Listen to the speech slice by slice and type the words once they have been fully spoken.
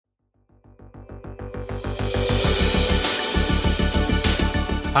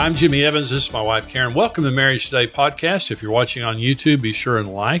I'm Jimmy Evans. This is my wife, Karen. Welcome to Marriage Today podcast. If you're watching on YouTube, be sure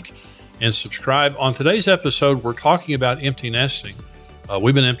and like and subscribe. On today's episode, we're talking about empty nesting.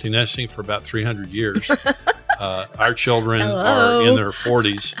 We've been empty nesting for about 300 years. Our children are in their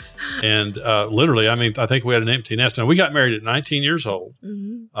 40s. And literally, I think we had an empty nest. Now, we got married at 19 years old,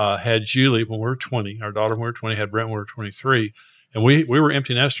 had Julie when we were 20, our daughter when we were 20, had Brent when we were 23. And we were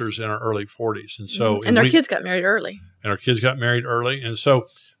empty nesters in our early 40s. And so, and our kids got married early. And so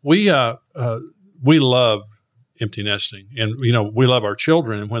we love empty nesting, and, we love our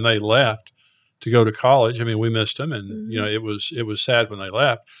children. And when they left to go to college, we missed them, and, it was sad when they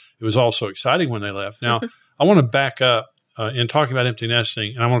left. It was also exciting when they left. Now, I want to back up in talking about empty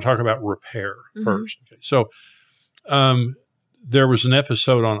nesting, and I want to talk about repair first. Okay. So, there was an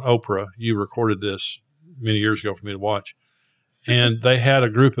episode on Oprah. You recorded this many years ago for me to watch. And they had a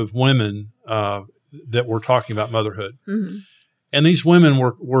group of women that were talking about motherhood. And these women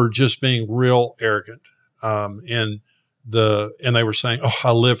were just being real arrogant. And they were saying, "Oh,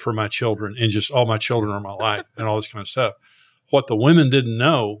 I live for my children, and just all my children are my life," and all this kind of stuff. What the women didn't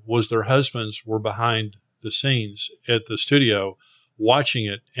know was their husbands were behind the scenes at the studio watching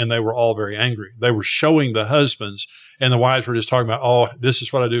it, and they were all very angry. They were showing the husbands, and the wives were just talking about, "Oh, this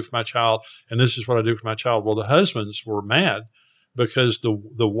is what I do for my child, and this is what I do for my child." Well, the husbands were mad because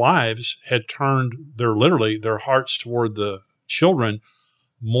the wives had turned their hearts toward the children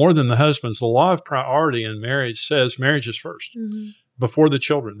more than the husbands. The law of priority in marriage says marriage is first before the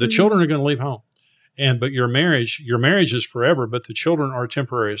children. The children are going to leave home. But your marriage is forever, but the children are a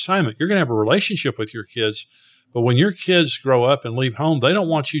temporary assignment. You're going to have a relationship with your kids, but when your kids grow up and leave home, they don't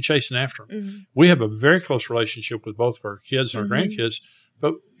want you chasing after them. We have a very close relationship with both of our kids and our grandkids,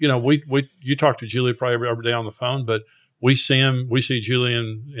 but you talk to Julie probably every day on the phone, but we see Julie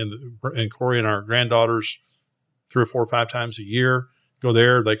and Corey and our granddaughters 3 or 4 or 5 times a year. Go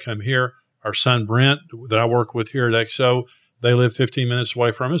there, they come here. Our son Brent, that I work with here at XO, they live 15 minutes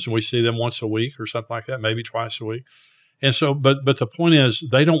away from us, and we see them once a week or something like that, maybe twice a week. And so, but the point is,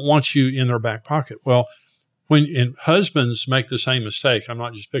 they don't want you in their back pocket. Well, and husbands make the same mistake. I'm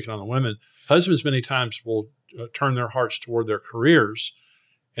not just picking on the women. Husbands many times will turn their hearts toward their careers,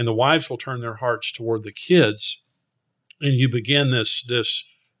 and the wives will turn their hearts toward the kids. And you begin this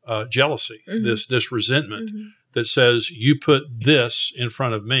jealousy, this resentment that says, you put this in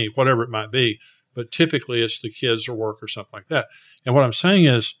front of me, whatever it might be. But typically it's the kids or work or something like that. And what I'm saying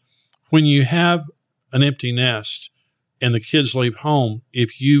is, when you have an empty nest and the kids leave home,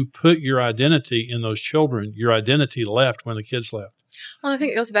 if you put your identity in those children, your identity left when the kids left. Well, I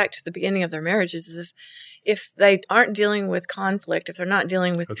think it goes back to the beginning of their marriages. Is if they aren't dealing with conflict, if they're not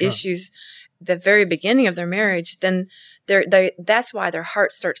dealing with issues the very beginning of their marriage, then that's why their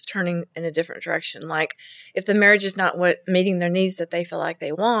heart starts turning in a different direction. Like, if the marriage is not meeting their needs that they feel like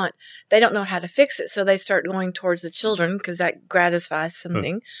they want, they don't know how to fix it. So they start going towards the children because that gratifies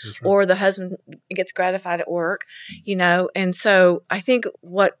something, that's right. Or the husband gets gratified at work, And so I think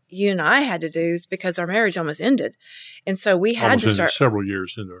what you and I had to do is, because our marriage almost ended. And so we had to start several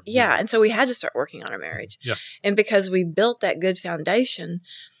years into it. Yeah. And so we had to start working on our marriage. Yeah. And because we built that good foundation,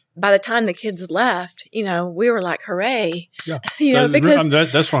 by the time the kids left, we were like, hooray, because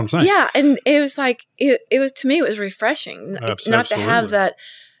that's what I'm saying. Yeah. And it was like, it was, to me, it was refreshing not to have that,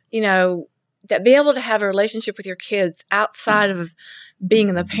 that be able to have a relationship with your kids outside of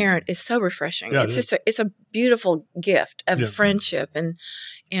being the parent is so refreshing. Yeah, it's a beautiful gift of friendship.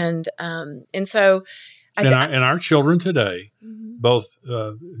 And so, and our children today, both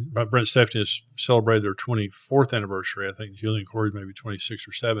Brent and Stephanie has celebrated their 24th anniversary. I think Julie and Corey maybe 26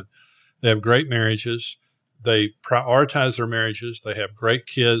 or 7. They have great marriages. They prioritize their marriages. They have great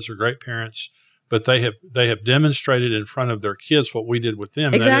kids or great parents, but they have demonstrated in front of their kids what we did with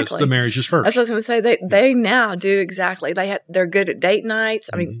them. Exactly. And that is the marriage is first. That's what I was going to say. They now do exactly. They're good at date nights.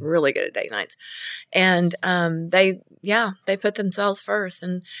 I mean, really good at date nights. And they put themselves first.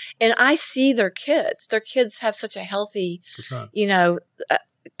 And I see their kids. Their kids have such a healthy,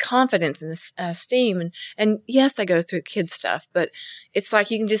 confidence and esteem. And yes, I go through kid stuff, but it's like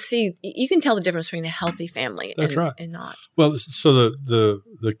you can just see, you can tell the difference between a healthy family and not. Well, so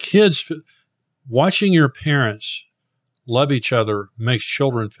the kids, watching your parents love each other makes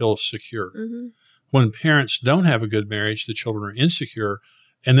children feel secure. When parents don't have a good marriage, the children are insecure.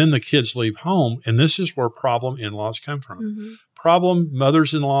 And then the kids leave home, and this is where problem in-laws come from. Problem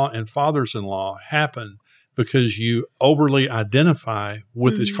mothers-in-law and fathers-in-law happen because you overly identify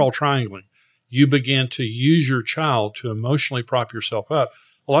with it's called triangling. You begin to use your child to emotionally prop yourself up,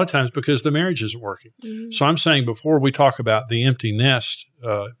 a lot of times because the marriage isn't working. So I'm saying, before we talk about the empty nest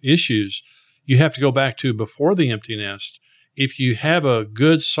issues, you have to go back to before the empty nest if you have a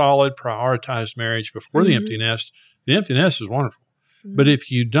good, solid, prioritized marriage before the empty nest is wonderful. But if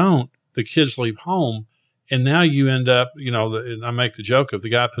you don't, the kids leave home, and now you end up, and I make the joke of the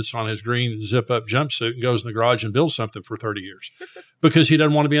guy puts on his green zip-up jumpsuit and goes in the garage and builds something for 30 years because he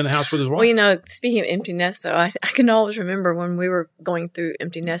doesn't want to be in the house with his wife. Well, speaking of empty nest, though, I can always remember when we were going through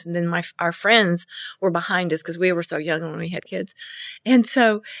empty nest, and then our friends were behind us because we were so young when we had kids. And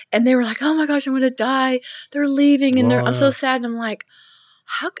they were like, oh my gosh, I'm going to die. They're leaving, and I'm so sad. And I'm like,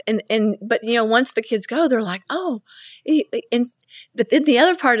 but once the kids go, they're like, oh, but then the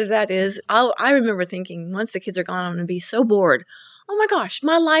other part of that is, I remember thinking, once the kids are gone, I'm going to be so bored. Oh my gosh,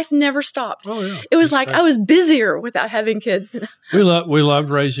 my life never stopped. Oh yeah, it was I was busier without having kids. We loved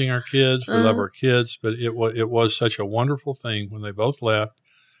raising our kids. We love our kids, but it was such a wonderful thing when they both left,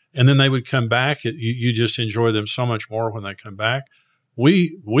 and then they would come back. You just enjoy them so much more when they come back.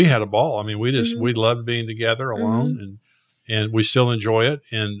 We had a ball. I mean, we loved being together alone, and we still enjoy it.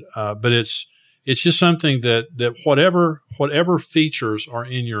 And but it's just something that whatever features are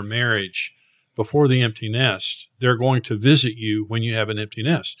in your marriage before the empty nest, they're going to visit you when you have an empty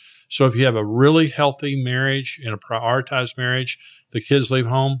nest. So if you have a really healthy marriage and a prioritized marriage, the kids leave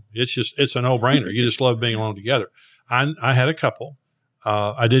home, it's a no-brainer. You just love being alone together. I had a couple.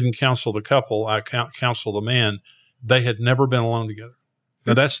 I didn't counsel the couple. I counseled the man. They had never been alone together.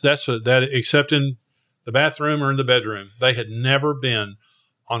 Now that except in the bathroom or in the bedroom, they had never been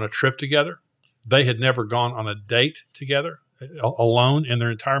on a trip together. They had never gone on a date together alone in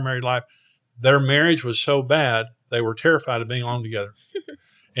their entire married life. Their marriage was so bad, they were terrified of being alone together.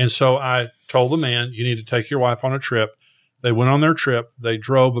 And so I told the man, you need to take your wife on a trip. They went on their trip. They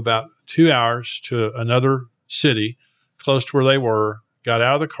drove about 2 hours to another city close to where they were, got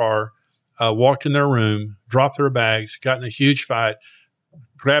out of the car, walked in their room, dropped their bags, got in a huge fight,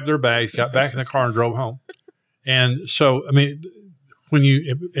 grabbed their bags, got back in the car and drove home. And so, I mean,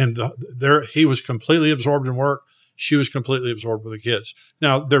 he was completely absorbed in work. She was completely absorbed with the kids.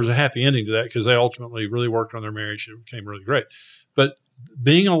 Now, there was a happy ending to that because they ultimately really worked on their marriage and it became really great. But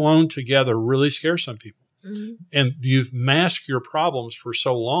being alone together really scares some people. Mm-hmm. And you've masked your problems for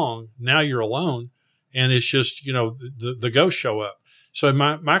so long. Now you're alone, and it's just, the ghosts show up. So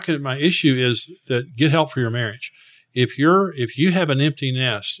my issue is that get help for your marriage. If you have an empty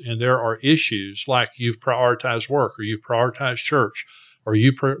nest and there are issues like you've prioritized work or you've prioritized church or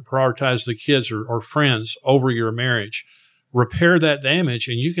you prioritize the kids or friends over your marriage, repair that damage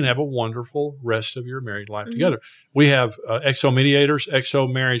and you can have a wonderful rest of your married life together. We have XO Mediators.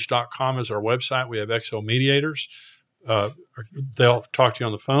 XOmarriage.com is our website. We have XO Mediators. They'll talk to you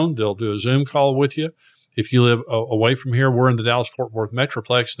on the phone. They'll do a Zoom call with you. If you live away from here, we're in the Dallas-Fort Worth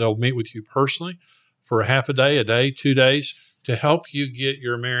Metroplex. They'll meet with you personally for a half a day, 2 days to help you get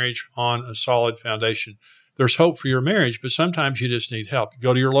your marriage on a solid foundation. There's hope for your marriage, but sometimes you just need help.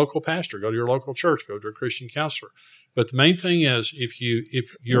 Go to your local pastor, go to your local church, go to a Christian counselor. But the main thing is if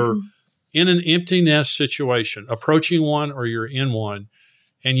you're in an empty nest situation, approaching one or you're in one,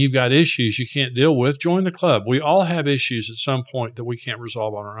 and you've got issues you can't deal with, join the club. We all have issues at some point that we can't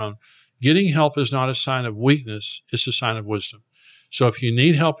resolve on our own. Getting help is not a sign of weakness. It's a sign of wisdom. So if you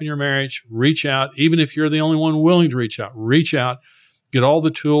need help in your marriage, reach out. Even if you're the only one willing to reach out, get all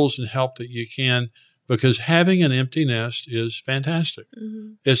the tools and help that you can, because having an empty nest is fantastic.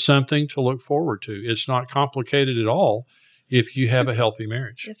 Mm-hmm. It's something to look forward to. It's not complicated at all if you have a healthy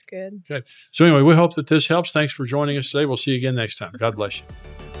marriage. That's good. Okay. So anyway, we hope that this helps. Thanks for joining us today. We'll see you again next time. God bless you.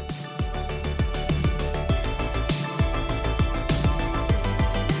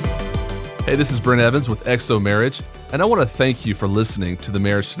 Hey, this is Brent Evans with XO Marriage, and I want to thank you for listening to the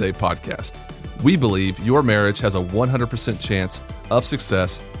Marriage Today podcast. We believe your marriage has a 100% chance of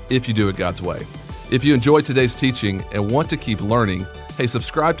success if you do it God's way. If you enjoyed today's teaching and want to keep learning, hey,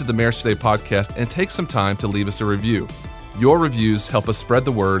 subscribe to the Marriage Today podcast and take some time to leave us a review. Your reviews help us spread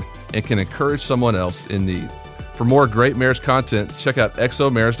the word and can encourage someone else in need. For more great marriage content, check out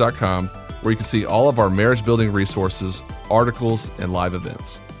xomarriage.com, where you can see all of our marriage building resources, articles, and live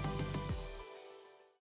events.